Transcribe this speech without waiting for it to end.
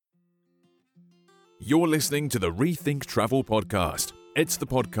You're listening to the Rethink Travel podcast. It's the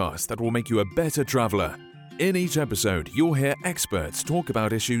podcast that will make you a better traveller. In each episode, you'll hear experts talk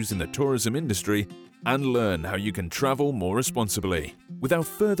about issues in the tourism industry and learn how you can travel more responsibly. Without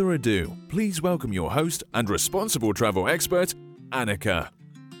further ado, please welcome your host and responsible travel expert, Annika.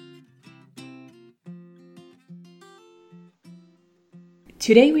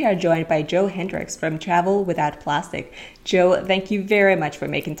 Today we are joined by Joe Hendricks from Travel Without Plastic. Joe, thank you very much for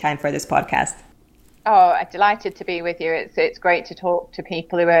making time for this podcast. Oh, I'm delighted to be with you. It's great to talk to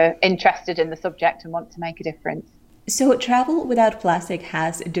people who are interested in the subject and want to make a difference. So Travel Without Plastic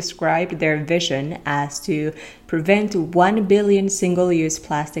has described their vision as to prevent 1 billion single-use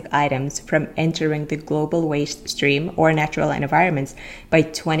plastic items from entering the global waste stream or natural environments by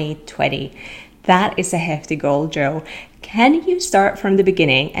 2020. That is a hefty goal, Joe. Can you start from the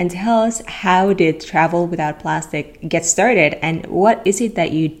beginning and tell us how did Travel Without Plastic get started and what is it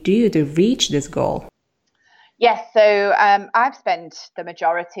that you do to reach this goal? Yes, so I've spent the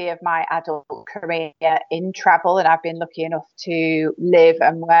majority of my adult career in travel, and I've been lucky enough to live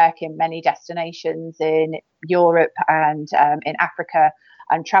and work in many destinations in Europe and in Africa,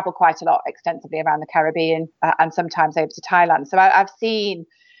 and travel quite a lot extensively around the Caribbean and sometimes over to Thailand. So I've seen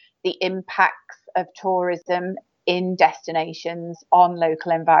the impacts of tourism in destinations on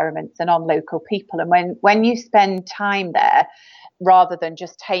local environments and on local people. And when you spend time there, rather than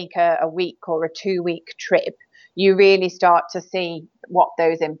just take a week or a 2-week trip, you really start to see what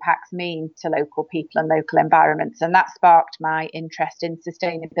those impacts mean to local people and local environments. And that sparked my interest in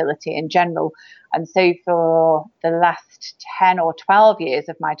sustainability in general. And so for the last 10 or 12 years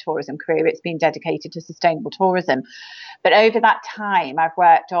of my tourism career, it's been dedicated to sustainable tourism. But over that time, I've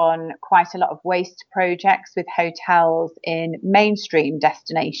worked on quite a lot of waste projects with hotels in mainstream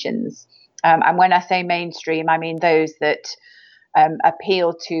destinations. And when I say mainstream, I mean those that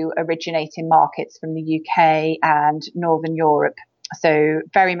appeal to originating markets from the UK and Northern Europe. So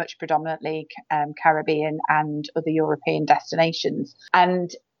very much predominantly Caribbean and other European destinations.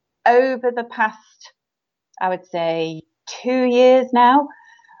 And over the past, I would say 2 years now,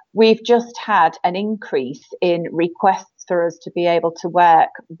 we've just had an increase in requests for us to be able to work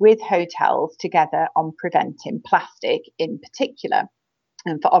with hotels together on preventing plastic in particular.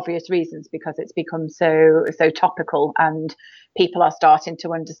 And for obvious reasons, because it's become so topical and people are starting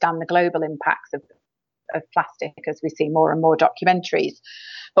to understand the global impacts of plastic as we see more and more documentaries.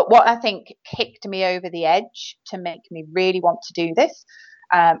 But what I think kicked me over the edge to make me really want to do this,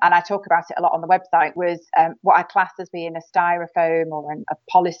 and I talk about it a lot on the website, was what I class as being a styrofoam or a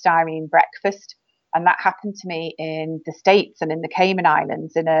polystyrene breakfast. And that happened to me in the States and in the Cayman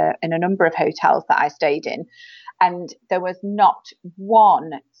Islands in a number of hotels that I stayed in. And there was not one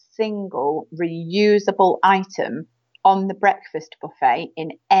single reusable item on the breakfast buffet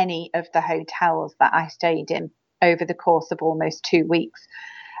in any of the hotels that I stayed in over the course of almost 2 weeks.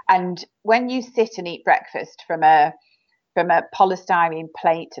 And when you sit and eat breakfast from a polystyrene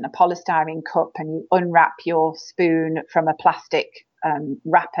plate and a polystyrene cup, and you unwrap your spoon from a plastic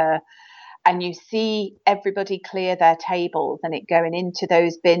wrapper, and you see everybody clear their tables and it going into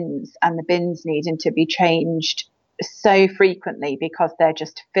those bins, and the bins needing to be changed so frequently because they're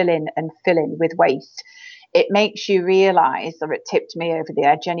just filling with waste, it makes you realise, or it tipped me over the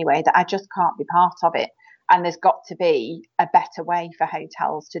edge anyway, that I just can't be part of it. And there's got to be a better way for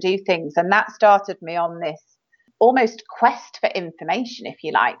hotels to do things. And that started me on this almost quest for information, if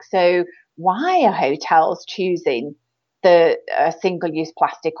you like. So why are hotels choosing the single-use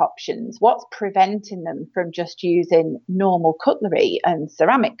plastic options? What's preventing them from just using normal cutlery and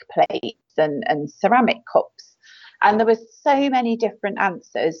ceramic plates and ceramic cups? And there were so many different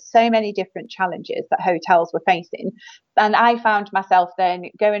answers, so many different challenges that hotels were facing. And I found myself then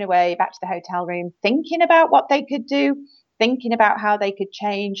going away back to the hotel room, thinking about what they could do, thinking about how they could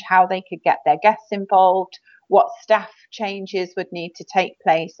change, how they could get their guests involved, what staff changes would need to take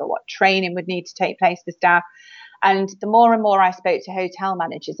place or what training would need to take place for staff. And the more and more I spoke to hotel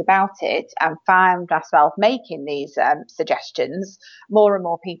managers about it and found myself making these suggestions, more and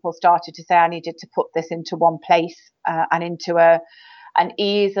more people started to say I needed to put this into one place and into an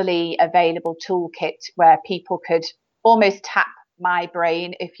easily available toolkit where people could almost tap my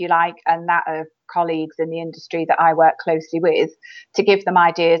brain, if you like, and that of colleagues in the industry that I work closely with, to give them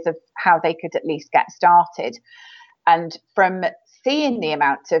ideas of how they could at least get started. And from seeing the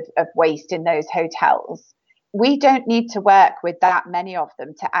amount of waste in those hotels, we don't need to work with that many of them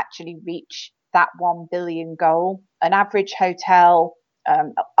to actually reach that 1 billion goal. An average hotel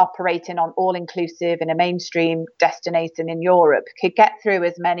operating on all-inclusive in a mainstream destination in Europe could get through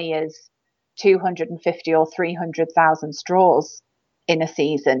as many as 250 or 300,000 straws in a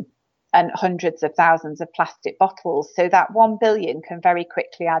season. and hundreds of thousands of plastic bottles. So that 1 billion can very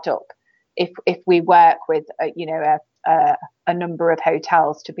quickly add up if we work with a number of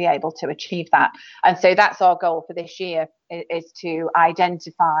hotels to be able to achieve that. And so that's our goal for this year, is to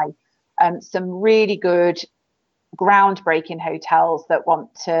identify some really good groundbreaking hotels that want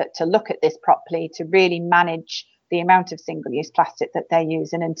to look at this properly, to really manage the amount of single-use plastic that they're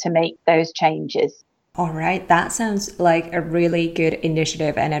using and to make those changes. All right, that sounds like a really good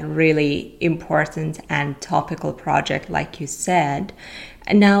initiative and a really important and topical project, like you said.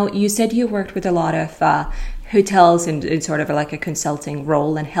 Now, you said you worked with a lot of hotels in sort of like a consulting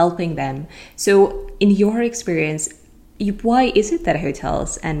role and helping them. So in your experience, why is it that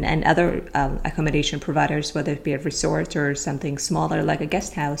hotels and other accommodation providers, whether it be a resort or something smaller like a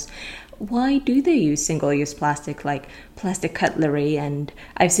guest house, why do they use single-use plastic, like plastic cutlery? And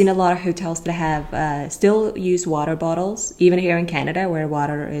I've seen a lot of hotels that have still use water bottles, even here in Canada, where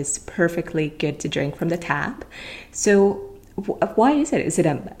water is perfectly good to drink from the tap. So why is it? Is it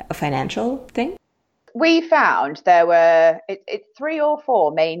a financial thing? We found there were it's 3 or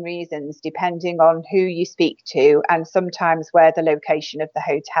 4 main reasons, depending on who you speak to and sometimes where the location of the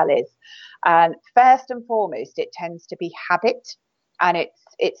hotel is. And first and foremost, it tends to be habit, and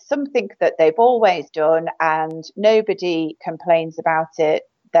it's something that they've always done and nobody complains about it.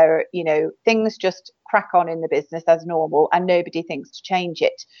 Things just crack on in the business as normal and nobody thinks to change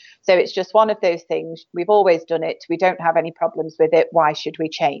it. So it's just one of those things. We've always done it. We don't have any problems with it. Why should we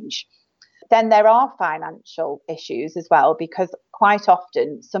change? Then there are financial issues as well, because quite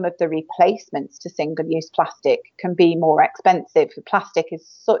often some of the replacements to single-use plastic can be more expensive. Plastic is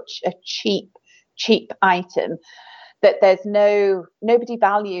such a cheap item that nobody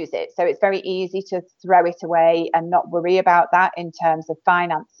values it. So it's very easy to throw it away and not worry about that in terms of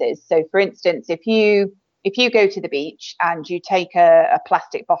finances. So for instance, if you go to the beach and you take a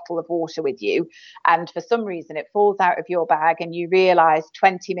plastic bottle of water with you, and for some reason it falls out of your bag and you realise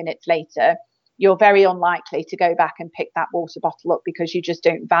 20 minutes later, you're very unlikely to go back and pick that water bottle up because you just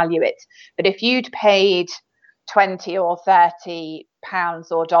don't value it. But if you'd paid 20 or 30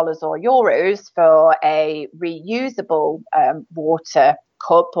 pounds or dollars or euros for a reusable water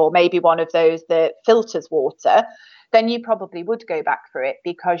cup, or maybe one of those that filters water, then you probably would go back for it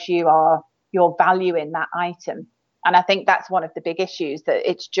because you're valuing that item. And I think that's one of the big issues, that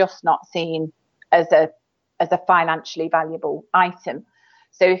it's just not seen as a financially valuable item.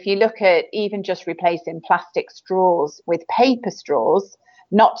 So if you look at even just replacing plastic straws with paper straws,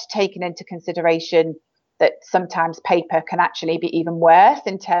 not taking into consideration that sometimes paper can actually be even worse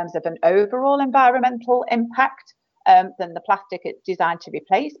in terms of an overall environmental impact than the plastic it's designed to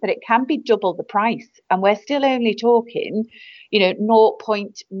replace, but it can be double the price. And we're still only talking,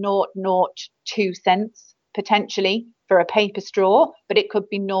 0.002 cents potentially for a paper straw, but it could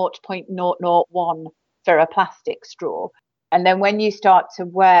be 0.001 for a plastic straw. And then when you start to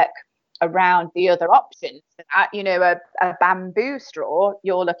work around the other options, a bamboo straw,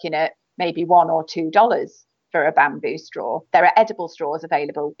 you're looking at maybe $1 or $2 for a bamboo straw. There are edible straws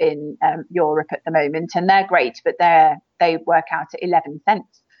available in Europe at the moment, and they're great, but they work out at 11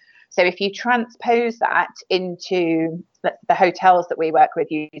 cents. So if you transpose that into the hotels that we work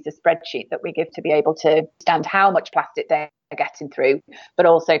with, use a spreadsheet that we give to be able to understand how much plastic they're getting through, but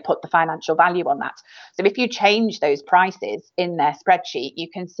also put the financial value on that. So if you change those prices in their spreadsheet, you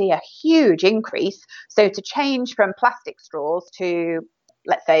can see a huge increase. So to change from plastic straws to,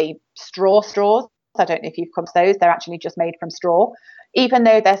 let's say, straws, I don't know if you've come to those, they're actually just made from straw. Even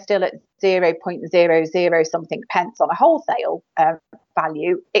though they're still at 0.00 something pence on a wholesale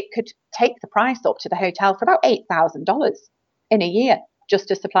value, it could take the price up to the hotel for about $8,000 in a year just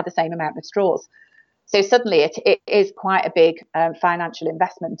to supply the same amount of straws. So suddenly it is quite a big financial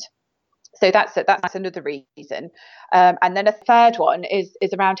investment. So that's another reason. And then a third one is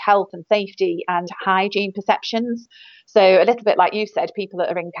around health and safety and hygiene perceptions. So a little bit like you said, people that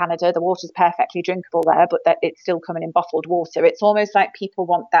are in Canada, the water's perfectly drinkable there, but that it's still coming in bottled water. It's almost like people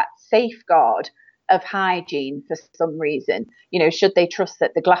want that safeguard of hygiene for some reason. Should they trust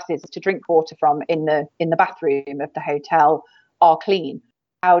that the glasses to drink water from in the bathroom of the hotel are clean?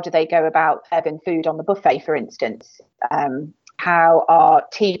 How do they go about serving food on the buffet, for instance? How are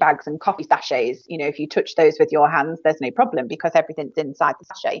tea bags and coffee sachets? If you touch those with your hands, there's no problem because everything's inside the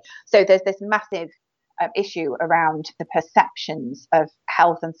sachet. So there's this massive issue around the perceptions of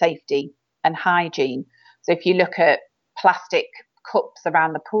health and safety and hygiene. So if you look at plastic cups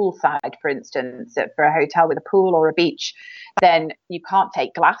around the poolside, for instance, for a hotel with a pool or a beach, then you can't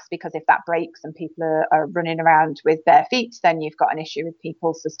take glass, because if that breaks and people are running around with bare feet, then you've got an issue with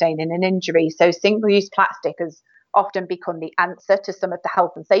people sustaining an injury. So single-use plastic has often become the answer to some of the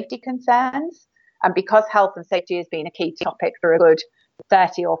health and safety concerns. And because health and safety has been a key topic for a good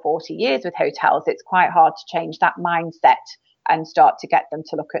 30 or 40 years with hotels, it's quite hard to change that mindset and start to get them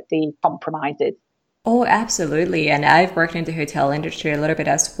to look at the compromises. Oh, absolutely. And I've worked in the hotel industry a little bit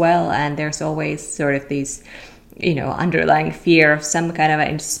as well. And there's always sort of these, underlying fear of some kind of an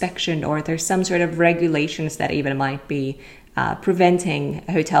inspection, or there's some sort of regulations that even might be preventing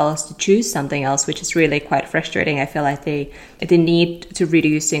hotels to choose something else, which is really quite frustrating. I feel like the need to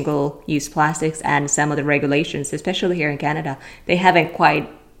reduce single-use plastics and some of the regulations, especially here in Canada, they haven't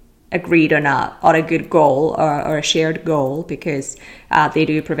quite agreed on a good goal or a shared goal, because they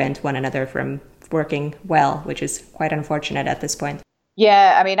do prevent one another from working well, which is quite unfortunate at this point.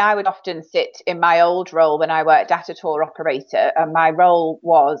 Yeah, I mean, I would often sit in my old role when I worked at a tour operator, and my role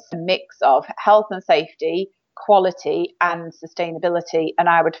was a mix of health and safety, quality and sustainability. And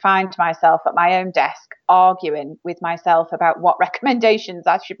I would find myself at my own desk arguing with myself about what recommendations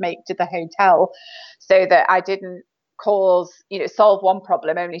I should make to the hotel, so that I didn't solve one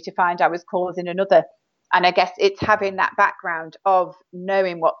problem only to find I was causing another. And I guess it's having that background of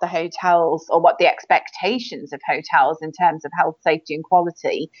knowing what the hotels, or what the expectations of hotels in terms of health, safety and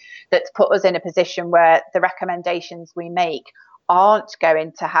quality, that's put us in a position where the recommendations we make aren't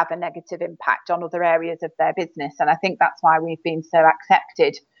going to have a negative impact on other areas of their business. And I think that's why we've been so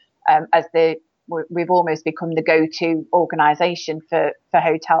accepted we've almost become the go-to organisation for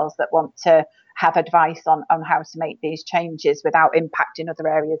hotels that want to have advice on how to make these changes without impacting other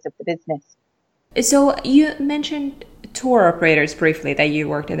areas of the business. So you mentioned tour operators briefly, that you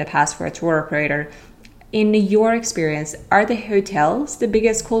worked in the past for a tour operator. In your experience, are the hotels the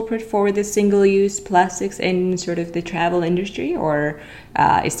biggest culprit for the single-use plastics in sort of the travel industry, or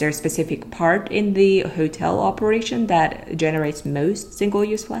is there a specific part in the hotel operation that generates most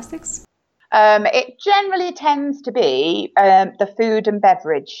single-use plastics? It generally tends to be the food and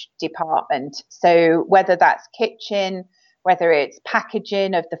beverage department. So whether that's kitchen, whether it's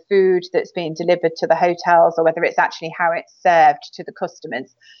packaging of the food that's being delivered to the hotels, or whether it's actually how it's served to the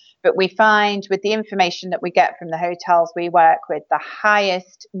customers. But we find with the information that we get from the hotels we work with, the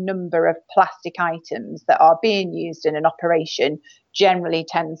highest number of plastic items that are being used in an operation generally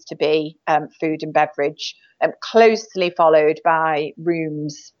tends to be food and beverage, closely followed by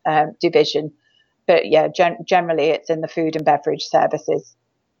rooms division. But yeah, generally it's in the food and beverage services.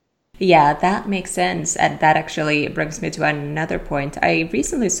 Yeah, that makes sense. And that actually brings me to another point. I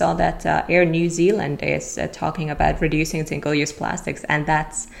recently saw that Air New Zealand is talking about reducing single-use plastics, and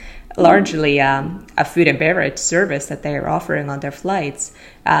that's largely a food and beverage service that they're offering on their flights.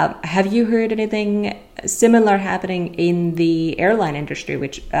 Have you heard anything similar happening in the airline industry,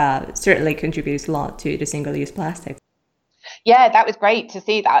 which certainly contributes a lot to the single-use plastics? Yeah, that was great to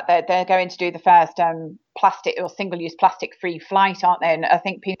see that. They're going to do the first plastic or single-use plastic-free flight, aren't they? And I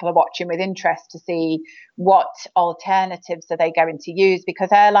think people are watching with interest to see what alternatives are they going to use, because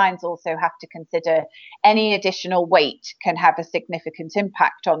airlines also have to consider any additional weight can have a significant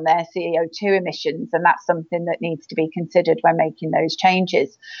impact on their CO2 emissions, and that's something that needs to be considered when making those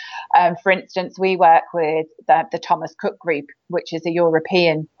changes. For instance, we work with the Thomas Cook Group, which is a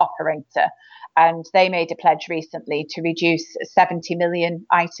European operator. And they made a pledge recently to reduce 70 million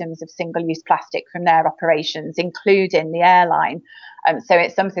items of single-use plastic from their operations, including the airline. So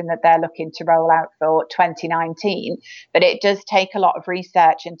it's something that they're looking to roll out for 2019. But it does take a lot of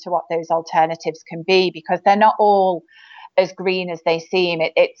research into what those alternatives can be, because they're not all as green as they seem.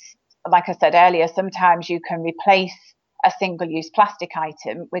 It's like I said earlier, sometimes you can replace a single-use plastic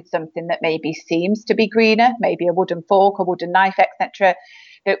item with something that maybe seems to be greener, maybe a wooden fork, a wooden knife, etc.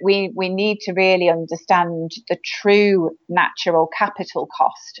 But we need to really understand the true natural capital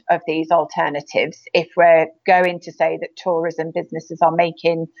cost of these alternatives if we're going to say that tourism businesses are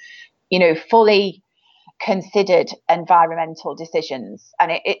making, fully considered environmental decisions.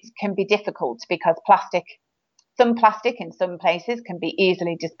 And it can be difficult, because some plastic in some places can be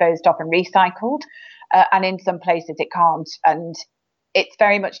easily disposed of and recycled, and in some places it can't. And it's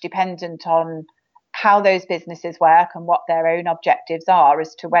very much dependent on how those businesses work and what their own objectives are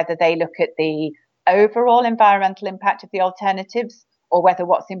as to whether they look at the overall environmental impact of the alternatives, or whether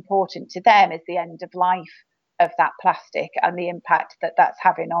what's important to them is the end of life of that plastic and the impact that that's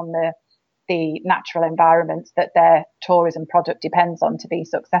having on the natural environments that their tourism product depends on to be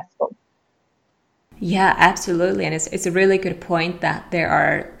successful. Yeah, absolutely. And it's a really good point that there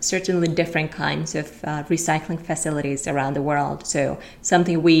are certainly different kinds of recycling facilities around the world. So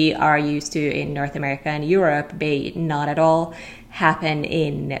something we are used to in North America and Europe may not at all happen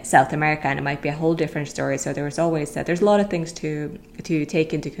in South America, and it might be a whole different story. So there's a lot of things to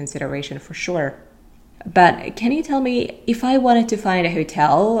take into consideration for sure. But can you tell me, if I wanted to find a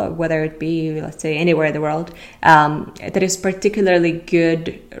hotel, whether it be, let's say, anywhere in the world, that is particularly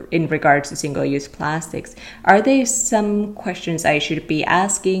good in regards to single-use plastics, are there some questions I should be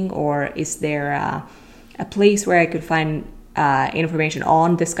asking, or is there a place where I could find information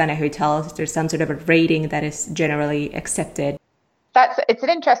on this kind of hotels? Is there some sort of a rating that is generally accepted? It's an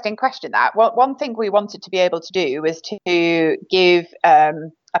interesting question, that. Well, one thing we wanted to be able to do was to give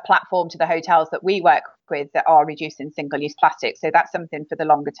a platform to the hotels that we work with that are reducing single-use plastic. So that's something for the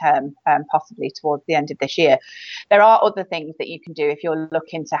longer term, possibly towards the end of this year. There are other things that you can do if you're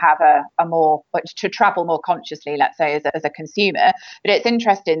looking to have to travel more consciously, let's say, as a consumer. But it's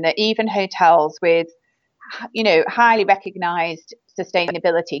interesting that even hotels with highly recognized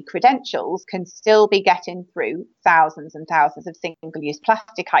sustainability credentials can still be getting through thousands and thousands of single-use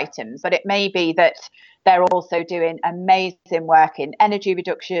plastic items. But it may be that they're also doing amazing work in energy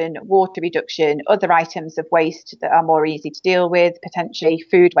reduction, water reduction, other items of waste that are more easy to deal with, potentially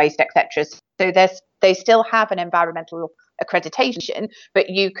food waste, etc. So they still have an environmental accreditation, but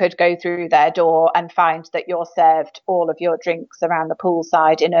you could go through their door and find that you're served all of your drinks around the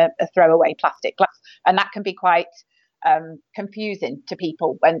poolside in a throwaway plastic glass. And that can be quite confusing to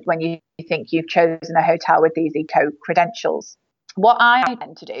people when you think you've chosen a hotel with these eco credentials. What I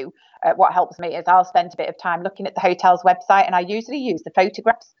tend to do, what helps me, is I'll spend a bit of time looking at the hotel's website, and I usually use the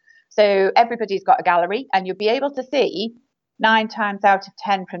photographs. So everybody's got a gallery, and you'll be able to see 9 times out of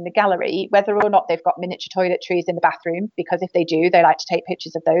 10 from the gallery whether or not they've got miniature toiletries in the bathroom, because if they do, they like to take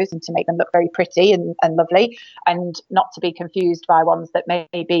pictures of those and to make them look very pretty and lovely, and not to be confused by ones that may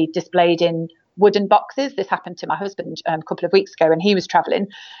be displayed in wooden boxes. This happened to my husband a couple of weeks ago, and he was traveling,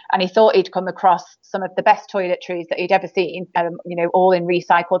 and he thought he'd come across some of the best toiletries that he'd ever seen, all in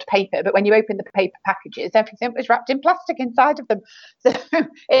recycled paper. But when you open the paper packages, everything was wrapped in plastic inside of them. So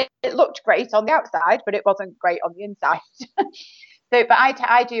it looked great on the outside, but it wasn't great on the inside.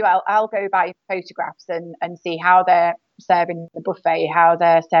 I'll go by photographs and see how they're serving the buffet, how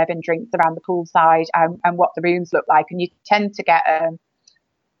they're serving drinks around the poolside, and what the rooms look like. And you tend to get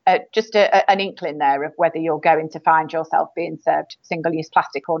an inkling there of whether you're going to find yourself being served single-use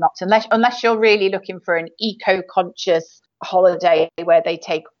plastic or not, unless you're really looking for an eco-conscious holiday where they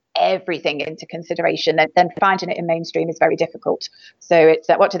take everything into consideration. Then finding it in mainstream is very difficult. So it's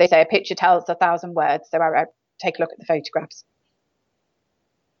what do they say? A picture tells 1,000 words. So I take a look at the photographs.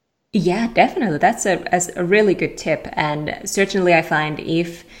 Yeah, definitely. That's a really good tip. And certainly I find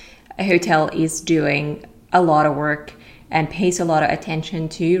if a hotel is doing a lot of work and pays a lot of attention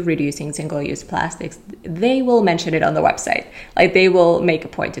to reducing single-use plastics, they will mention it on the website. Like, they will make a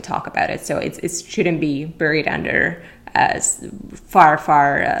point to talk about it. So it shouldn't be buried under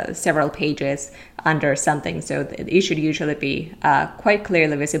several pages under something. So it should usually be quite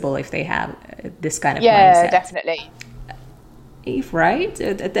clearly visible if they have this kind of mindset. Yeah, definitely. Right?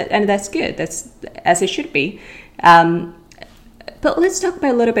 And that's good. That's as it should be. But let's talk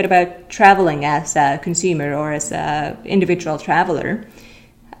about a little bit about traveling as a consumer or as an individual traveler.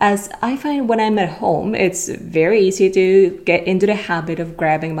 As I find when I'm at home, it's very easy to get into the habit of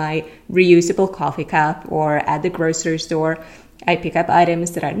grabbing my reusable coffee cup, or at the grocery store, I pick up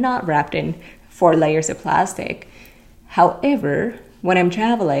items that are not wrapped in 4 layers of plastic. However, when I'm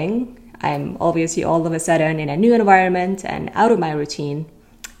traveling, I'm obviously all of a sudden in a new environment and out of my routine.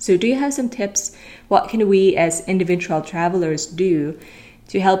 So do you have some tips? What can we as individual travelers do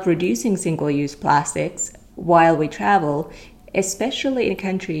to help reducing single-use plastics while we travel, especially in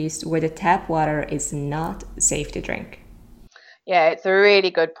countries where the tap water is not safe to drink? Yeah, it's a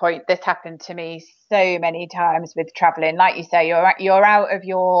really good point. This happened to me so many times with traveling. Like you say, you're out of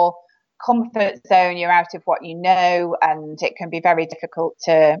your comfort zone, you're out of what you know, and it can be very difficult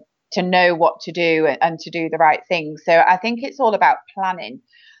to know what to do and to do the right thing. So I think it's all about planning.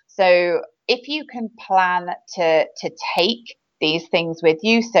 So if you can plan to take these things with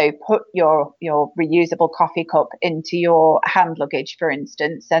you, so put your reusable coffee cup into your hand luggage, for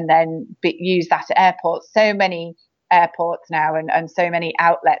instance, and then use that at airports. So many airports now and so many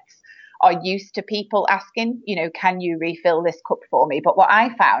outlets are used to people asking, can you refill this cup for me? But what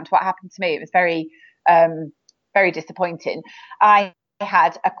happened to me, it was very, very disappointing. I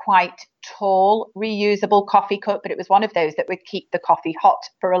had a quite tall reusable coffee cup, but it was one of those that would keep the coffee hot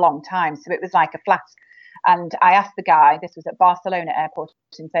for a long time. So it was like a flask. And I asked the guy, this was at Barcelona airport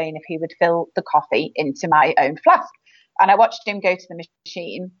in Spain, if he would fill the coffee into my own flask. And I watched him go to the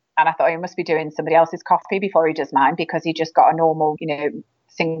machine, and I thought he must be doing somebody else's coffee before he does mine, because he just got a normal,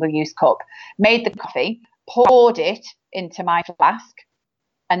 single-use cup, made the coffee, poured it into my flask,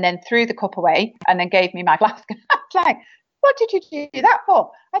 and then threw the cup away, and then gave me my flask. I was like, what did you do that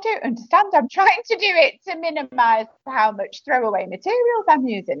for? I don't understand. I'm trying to do it to minimise how much throwaway materials I'm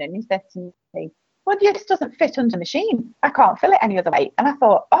using. And he said to me, well, this doesn't fit under the machine. I can't fill it any other way. And I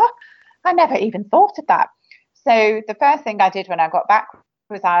thought, oh, I never even thought of that. So the first thing I did when I got back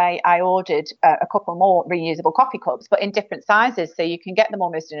was I ordered a couple more reusable coffee cups, but in different sizes. So you can get them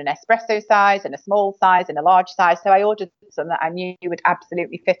almost in an espresso size, and a small size, and a large size. So I ordered some that I knew would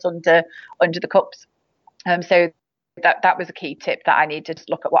absolutely fit under the cups. So that was a key tip, that I needed to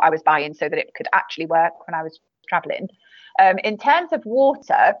look at what I was buying so that it could actually work when I was traveling. In terms of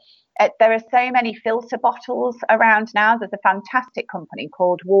water, there are so many filter bottles around now. There's a fantastic company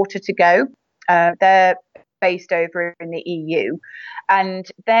called Water2Go. They're based over in the EU, and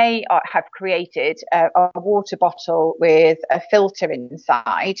they have created a water bottle with a filter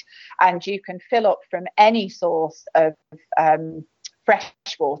inside, and you can fill up from any source of fresh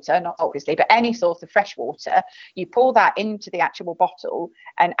water, not obviously, but any source of fresh water. You pour that into the actual bottle,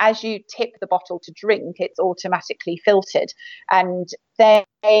 and as you tip the bottle to drink, it's automatically filtered, and they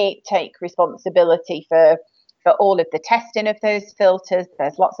take responsibility for all of the testing of those filters.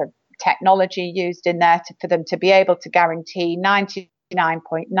 There's lots of technology used in there for them to be able to guarantee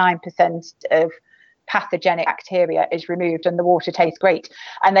 99.9% of pathogenic bacteria is removed and the water tastes great.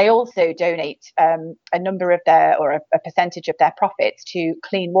 And they also donate a number of a percentage of their profits to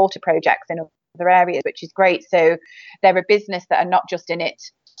clean water projects in other areas, which is great. So they're a business that are not just in it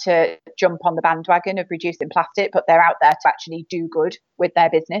to jump on the bandwagon of reducing plastic, but they're out there to actually do good with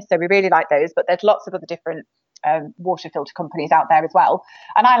their business. So we really like those, but there's lots of other different water filter companies out there as well,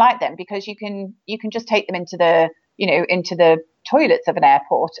 and I like them because you can just take them into the toilets of an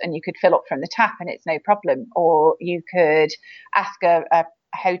airport, and you could fill up from the tap and it's no problem. Or you could ask a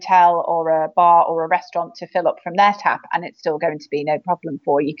hotel or a bar or a restaurant to fill up from their tap, and it's still going to be no problem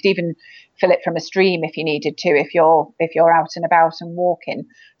for you. You could even fill it from a stream if you needed to, if you're out and about and walking.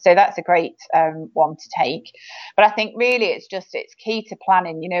 So that's a great one to take. But I think really it's key to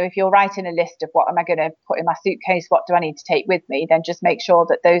planning. If you're writing a list of what am I going to put in my suitcase, what do I need to take with me, then just make sure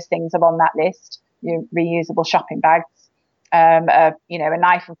that those things are on that list. Your reusable shopping bags, a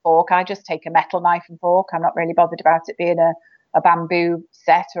knife and fork. I just take a metal knife and fork. I'm not really bothered about it being a bamboo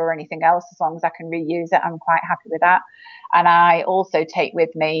set or anything else. As long as I can reuse it, I'm quite happy with that. And I also take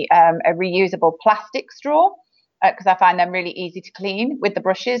with me a reusable plastic straw, because I find them really easy to clean with the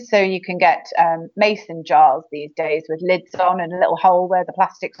brushes. So you can get mason jars these days with lids on and a little hole where the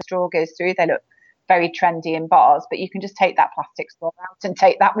plastic straw goes through. They look very trendy in bars, but you can just take that plastic straw out and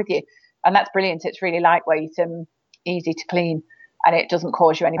take that with you. And that's brilliant. It's really lightweight and easy to clean, and it doesn't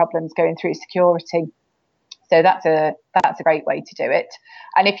cause you any problems going through security. So that's a great way to do it.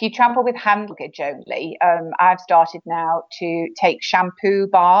 And if you travel with hand luggage only, I've started now to take shampoo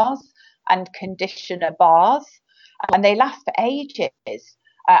bars and conditioner bars, and they last for ages.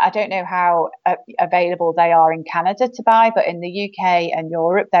 I don't know how available they are in Canada to buy, but in the UK and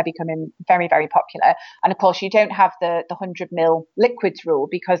Europe, they're becoming very, very popular. And of course, you don't have the 100ml liquids rule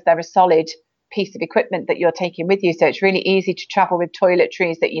because they're a solid piece of equipment that you're taking with you. So it's really easy to travel with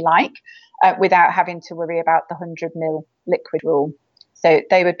toiletries that you like without having to worry about the 100ml liquid rule. So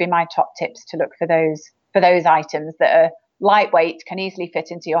they would be my top tips to look for those items that are lightweight, can easily fit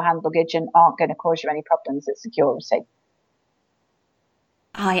into your hand luggage, and aren't going to cause you any problems at security.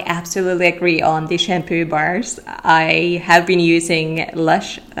 I absolutely agree on the shampoo bars. I have been using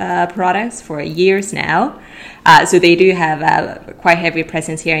Lush products for years now. So they do have a quite heavy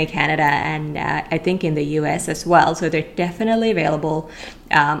presence here in Canada, and I think in the US as well. So they're definitely available.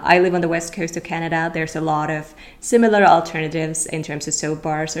 I live on the west coast of Canada. There's a lot of similar alternatives in terms of soap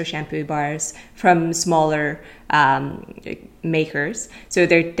bars or shampoo bars from smaller makers. So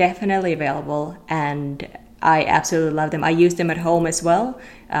they're definitely available, and I absolutely love them. I use them at home as well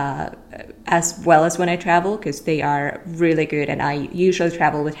as when I travel, because they are really good. And I usually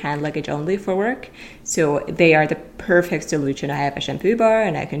travel with hand luggage only for work. So they are the perfect solution. I have a shampoo bar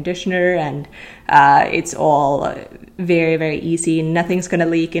and a conditioner, and it's all very, very easy. Nothing's going to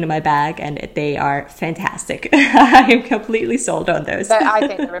leak into my bag, and they are fantastic. I am completely sold on those. I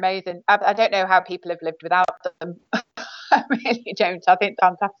think they're amazing. I don't know how people have lived without them. I really don't. I think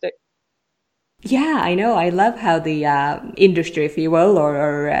they're fantastic. Yeah, I know. I love how the industry, if you will,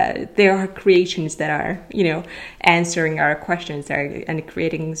 or there are creations that are, answering our questions and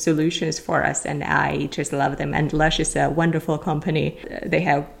creating solutions for us. And I just love them. And Lush is a wonderful company. They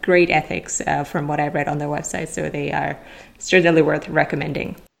have great ethics from what I read on their website. So they are certainly worth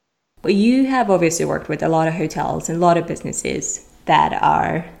recommending. You have obviously worked with a lot of hotels and a lot of businesses that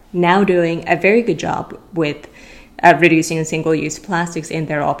are now doing a very good job with reducing single-use plastics in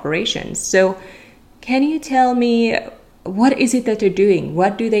their operations. So can you tell me what is it that they're doing?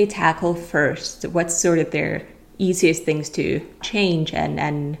 What do they tackle first? What's sort of their easiest things to change,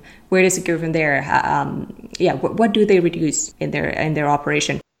 and where does it go from there? What do they reduce in their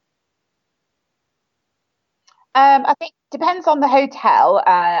operation? I think it depends on the hotel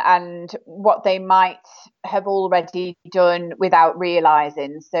and what they might have already done without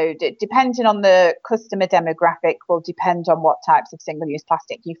realising. So depending on the customer demographic will depend on what types of single-use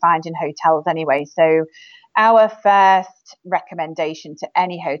plastic you find in hotels anyway. So our first recommendation to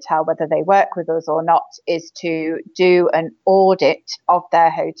any hotel, whether they work with us or not, is to do an audit of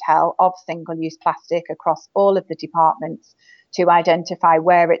their hotel of single-use plastic across all of the departments to identify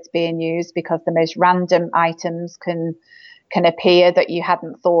where it's being used, because the most random items can appear that you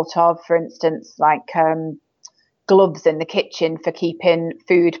hadn't thought of. For instance, like gloves in the kitchen for keeping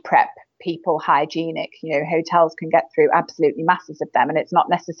food prep people hygienic. You know, hotels can get through absolutely masses of them, and it's not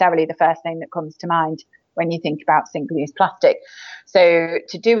necessarily the first thing that comes to mind when you think about single-use plastic. So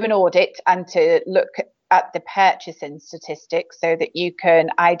to do an audit and to look at the purchasing statistics so that you can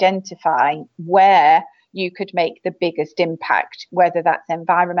identify where you could make the biggest impact, whether that's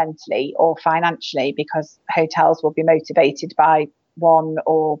environmentally or financially, because hotels will be motivated by one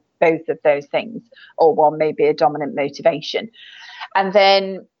or both of those things, or one may be a dominant motivation. And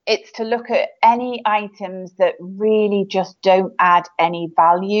then it's to look at any items that really just don't add any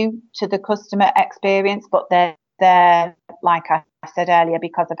value to the customer experience, but they're there, like I said earlier,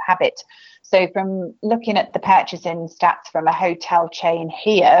 because of habit. So from looking at the purchasing stats from a hotel chain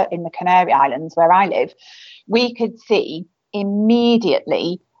here in the Canary Islands where I live, we could see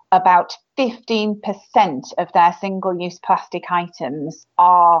immediately about 15% of their single-use plastic items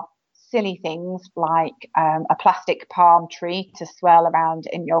are silly things like a plastic palm tree to swirl around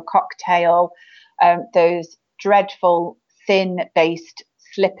in your cocktail, those dreadful thin-based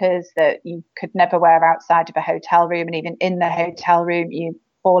slippers that you could never wear outside of a hotel room, and even in the hotel room you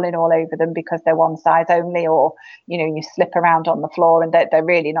falling all over them because they're one size only, or you slip around on the floor and they're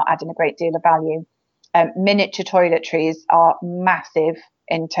really not adding a great deal of value. Miniature toiletries are massive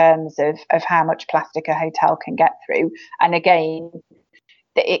in terms of how much plastic a hotel can get through, and again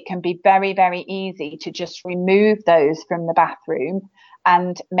it can be very, very easy to just remove those from the bathroom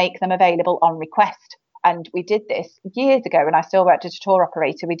and make them available on request. And we did this years ago, and I still worked as a tour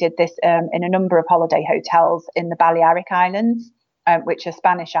operator. We did this in a number of holiday hotels in the Balearic Islands, which are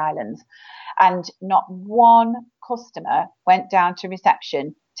Spanish islands. And not one customer went down to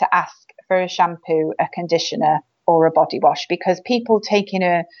reception to ask for a shampoo, a conditioner, or a body wash, because people taking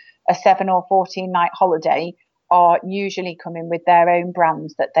a 7 or 14 night holiday are usually coming with their own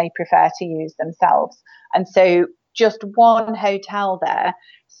brands that they prefer to use themselves. And so just one hotel there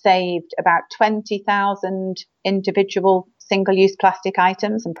saved about 20,000 individual single-use plastic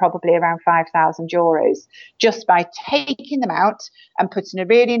items and probably around €5,000 just by taking them out and putting a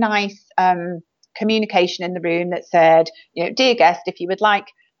really nice communication in the room that said, dear guest, if you would like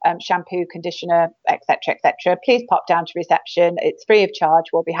shampoo, conditioner, etc., please pop down to reception. It's free of charge.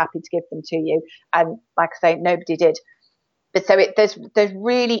 We'll be happy to give them to you. And like I say, nobody did. But so there's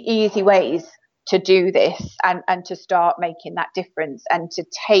really easy ways to do this and to start making that difference, and to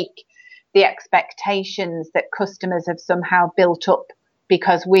take the expectations that customers have somehow built up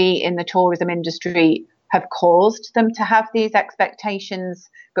because we in the tourism industry have caused them to have these expectations,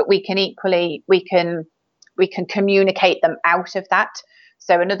 but we can communicate them out of that.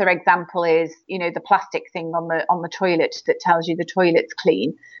 So another example is, the plastic thing on the toilet that tells you the toilet's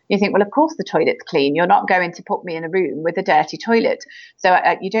clean. You think, well, of course the toilet's clean. You're not going to put me in a room with a dirty toilet. So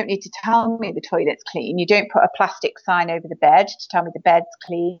you don't need to tell me the toilet's clean. You don't put a plastic sign over the bed to tell me the bed's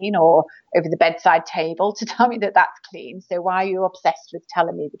clean, or over the bedside table to tell me that that's clean. So why are you obsessed with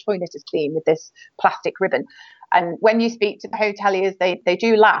telling me the toilet is clean with this plastic ribbon? And when you speak to the hoteliers, they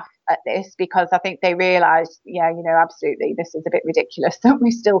do laugh at this, because I think they realise, absolutely, this is a bit ridiculous that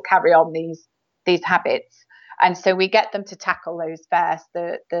we still carry on these habits. And so we get them to tackle those first,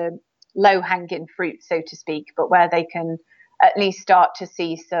 the low-hanging fruit, so to speak, but where they can at least start to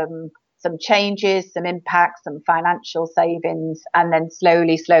see some changes, some impacts, some financial savings, and then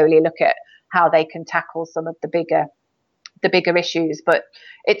slowly look at how they can tackle some of the bigger issues. But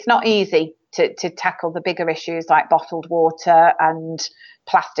it's not easy to tackle the bigger issues like bottled water and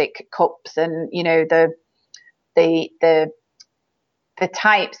plastic cups, and the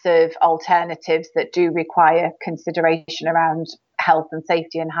types of alternatives that do require consideration around health and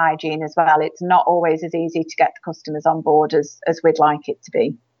safety and hygiene as well. It's not always as easy to get the customers on board as we'd like it to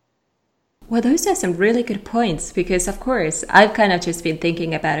be. Well, those are some really good points because, of course, I've kind of just been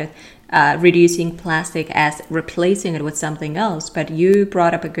thinking about it, reducing plastic as replacing it with something else. But you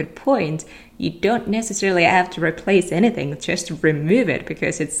brought up a good point. You don't necessarily have to replace anything, just remove it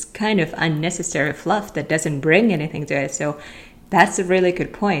because it's kind of unnecessary fluff that doesn't bring anything to it. So that's a really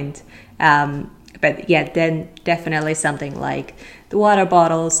good point. But yeah, then definitely something like the water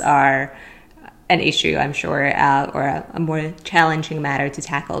bottles are an issue, I'm sure, or a more challenging matter to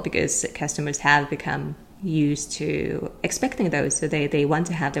tackle because customers have become used to expecting those. So they want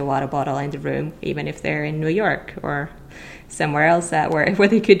to have their water bottle in the room, even if they're in New York or somewhere else where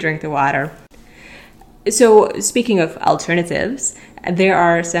they could drink the water. So speaking of alternatives, there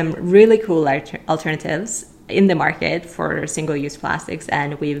are some really cool alternatives in the market for single-use plastics,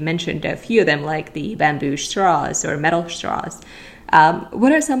 and we've mentioned a few of them like the bamboo straws or metal straws.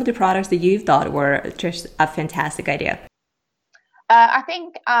 What are some of the products that you thought were just a fantastic idea? I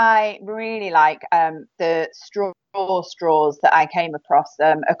think I really like the straws that I came across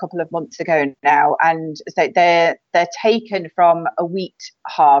a couple of months ago now, and so they're taken from a wheat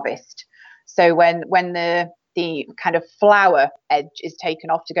harvest. So when the kind of flour edge is taken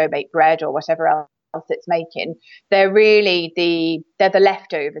off to go make bread or whatever else it's making, they're the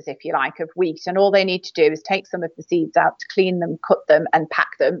leftovers, if you like, of wheat, and all they need to do is take some of the seeds out, clean them, cut them and pack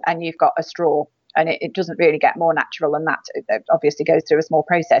them, and you've got a straw. And it doesn't really get more natural than that. It obviously goes through a small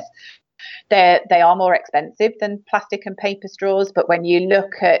process. They are more expensive than plastic and paper straws, but when you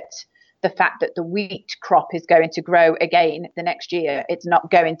look at the fact that the wheat crop is going to grow again the next year, it's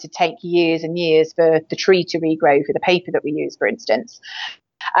not going to take years and years for the tree to regrow for the paper that we use, for instance.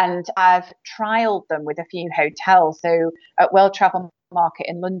 And I've trialed them with a few hotels. So at World Travel Market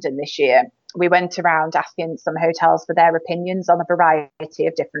in London this year, we went around asking some hotels for their opinions on a variety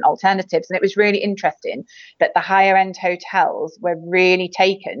of different alternatives. And it was really interesting that the higher end hotels were really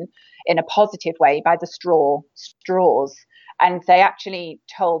taken in a positive way by the straws. And they actually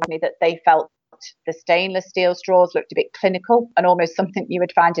told me that they felt the stainless steel straws looked a bit clinical and almost something you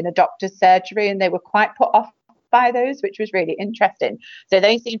would find in a doctor's surgery. And they were quite put off by those, which was really interesting. So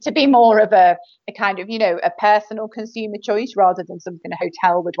they seem to be more of a kind of, a personal consumer choice rather than something a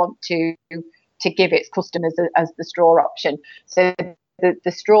hotel would want to give its customers as the straw option. So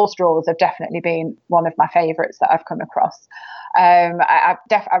the straws have definitely been one of my favourites that I've come across. I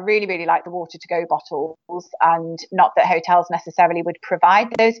really, really like the water to go bottles, and not that hotels necessarily would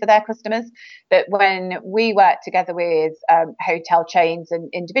provide those for their customers, but when we work together with hotel chains and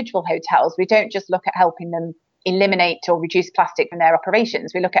individual hotels, we don't just look at helping them eliminate or reduce plastic from their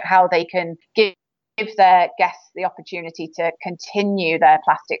operations. We look at how they can give their guests the opportunity to continue their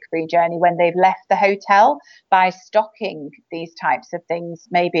plastic-free journey when they've left the hotel by stocking these types of things,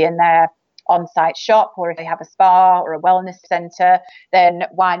 maybe in their on-site shop, or if they have a spa or a wellness centre, then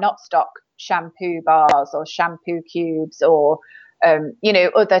why not stock shampoo bars or shampoo cubes or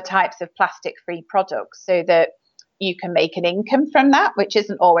other types of plastic-free products, so that you can make an income from that, which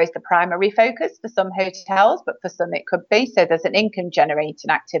isn't always the primary focus for some hotels, but for some it could be. So there's an income generating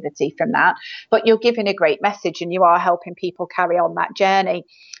activity from that, but you're giving a great message and you are helping people carry on that journey.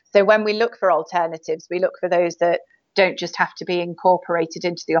 So when we look for alternatives, we look for those that don't just have to be incorporated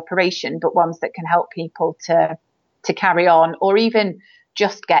into the operation, but ones that can help people to carry on or even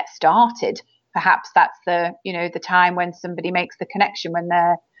just get started. Perhaps that's the time when somebody makes the connection when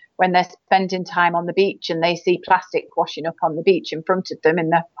they're spending time on the beach and they see plastic washing up on the beach in front of them in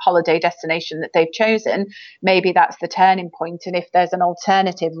the holiday destination that they've chosen. Maybe that's the turning point. And if there's an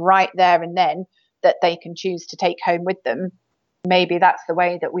alternative right there and then that they can choose to take home with them, maybe that's the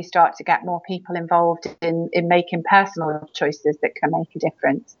way that we start to get more people involved in making personal choices that can make a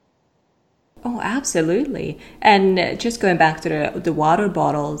difference. Oh, absolutely. And just going back to the water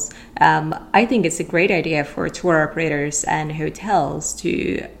bottles, I think it's a great idea for tour operators and hotels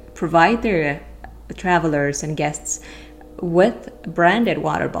to provide their travelers and guests with branded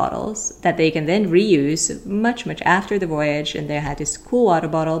water bottles that they can then reuse much after the voyage. And they had this cool water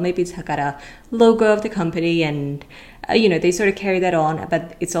bottle, maybe it's got a logo of the company, and they sort of carry that on,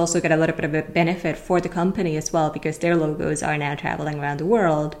 but it's also got a little bit of a benefit for the company as well, because their logos are now traveling around the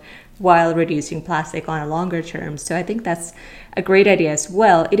world while reducing plastic on a longer term. So I think that's a great idea as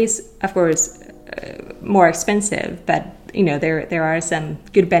well. It is, of course, more expensive, but there are some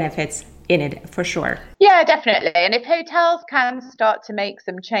good benefits in it for sure. Yeah, definitely. And if hotels can start to make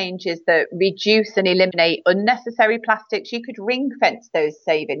some changes that reduce and eliminate unnecessary plastics, you could ring fence those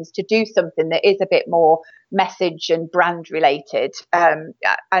savings to do something that is a bit more message and brand related.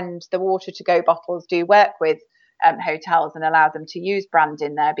 And the water to go bottles do work with hotels and allow them to use brand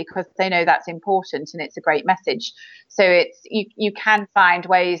in there because they know that's important and it's a great message. So you can find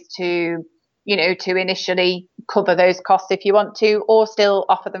ways to to initially cover those costs if you want to, or still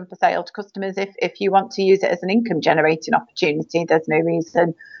offer them for sale to customers if you want to use it as an income generating opportunity. There's no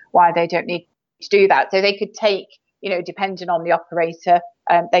reason why they don't need to do that. So they could take, depending on the operator,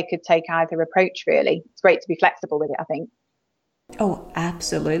 they could take either approach, really. It's great to be flexible with it, I think. Oh,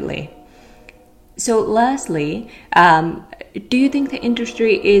 absolutely. So lastly, do you think the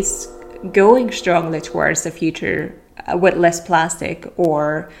industry is going strongly towards the future with less plastic,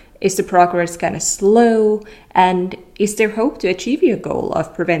 or is the progress kind of slow? And is there hope to achieve your goal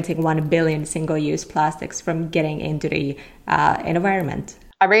of preventing 1 billion single-use plastics from getting into the environment?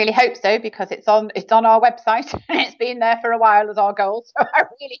 I really hope so, because it's on our website and it's been there for a while as our goal. So I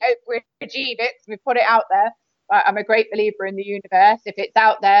really hope we achieve it. We put it out there. I'm a great believer in the universe. If it's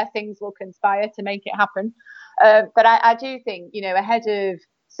out there, things will conspire to make it happen. But I do think, ahead of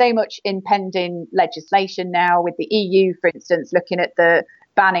so much impending legislation now with the EU, for instance, looking at the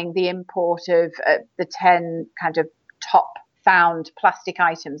banning the import of the 10 kind of top found plastic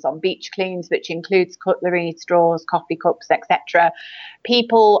items on beach cleans, which includes cutlery, straws, coffee cups, etc.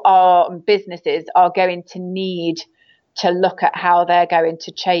 Businesses are going to need to look at how they're going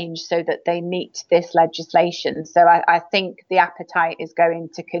to change so that they meet this legislation. So I think the appetite is going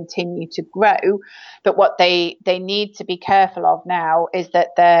to continue to grow. But what they need to be careful of now is that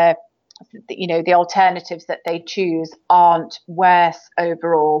the alternatives that they choose aren't worse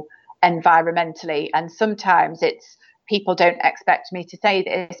overall environmentally. And sometimes people don't expect me to say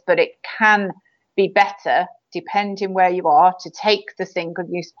this, but it can be better, depending where you are, to take the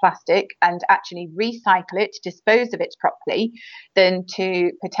single-use plastic and actually recycle it, dispose of it properly, than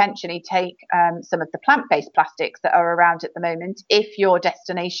to potentially take some of the plant-based plastics that are around at the moment, if your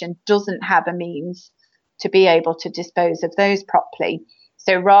destination doesn't have a means to be able to dispose of those properly.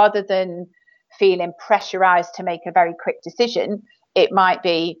 So rather than feeling pressurized to make a very quick decision, it might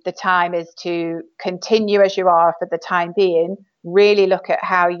be the time is to continue as you are for the time being, really look at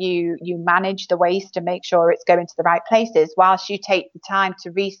how you manage the waste and make sure it's going to the right places, whilst you take the time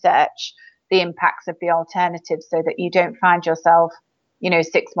to research the impacts of the alternatives, so that you don't find yourself,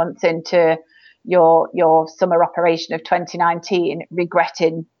 6 months into your summer operation of 2019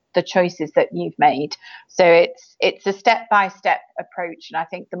 regretting the choices that you've made. So it's a step-by-step approach. And I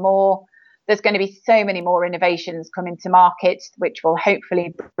think there's going to be so many more innovations coming to market, which will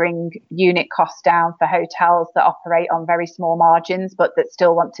hopefully bring unit costs down for hotels that operate on very small margins, but that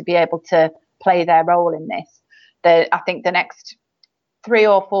still want to be able to play their role in this. I think the next 3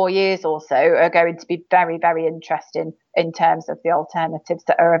 or 4 years or so are going to be very, very interesting in terms of the alternatives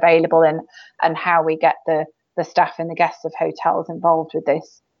that are available, and how we get the staff and the guests of hotels involved with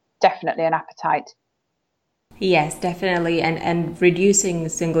this. Definitely an appetite. Yes, definitely. And reducing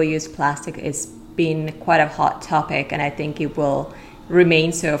single-use plastic has been quite a hot topic, and I think it will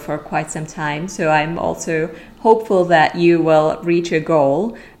remain so for quite some time. So I'm also hopeful that you will reach your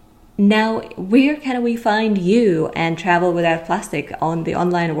goal. Now, where can we find you and Travel Without Plastic on the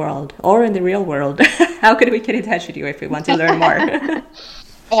online world or in the real world? How can we get in touch with you if we want to learn more?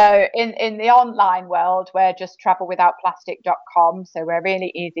 In the online world, we're just travelwithoutplastic.com, so we're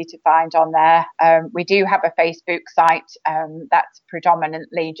really easy to find on there. We do have a Facebook site that's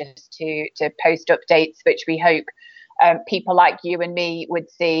predominantly just to post updates, which we hope people like you and me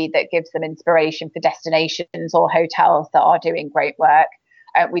would see, that gives them inspiration for destinations or hotels that are doing great work.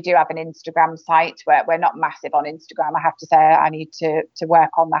 We do have an Instagram site where we're not massive on Instagram. I have to say I need to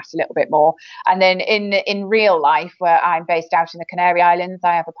work on that a little bit more. And then in real life, where I'm based out in the Canary Islands,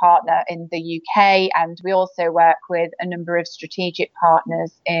 I have a partner in the UK, and we also work with a number of strategic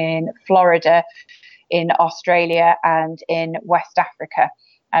partners in Florida, in Australia, and in West Africa.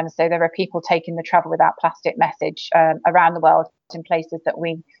 And so there are people taking the Travel Without Plastic message around the world in places that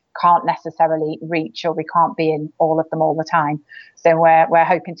we can't necessarily reach, or we can't be in all of them all the time. So we're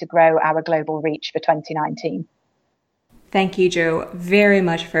hoping to grow our global reach for 2019. Thank you, Jo, very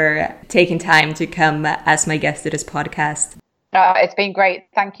much for taking time to come as my guest to this podcast. It's been great.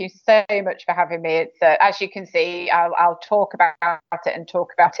 Thank you so much for having me. It's as you can see, I'll talk about it and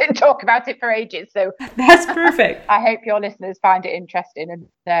talk about it and talk about it for ages. So that's perfect. I hope your listeners find it interesting and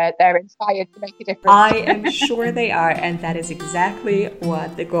they're inspired to make a difference. I am sure they are, and that is exactly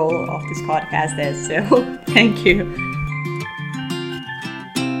what the goal of this podcast is. So thank you.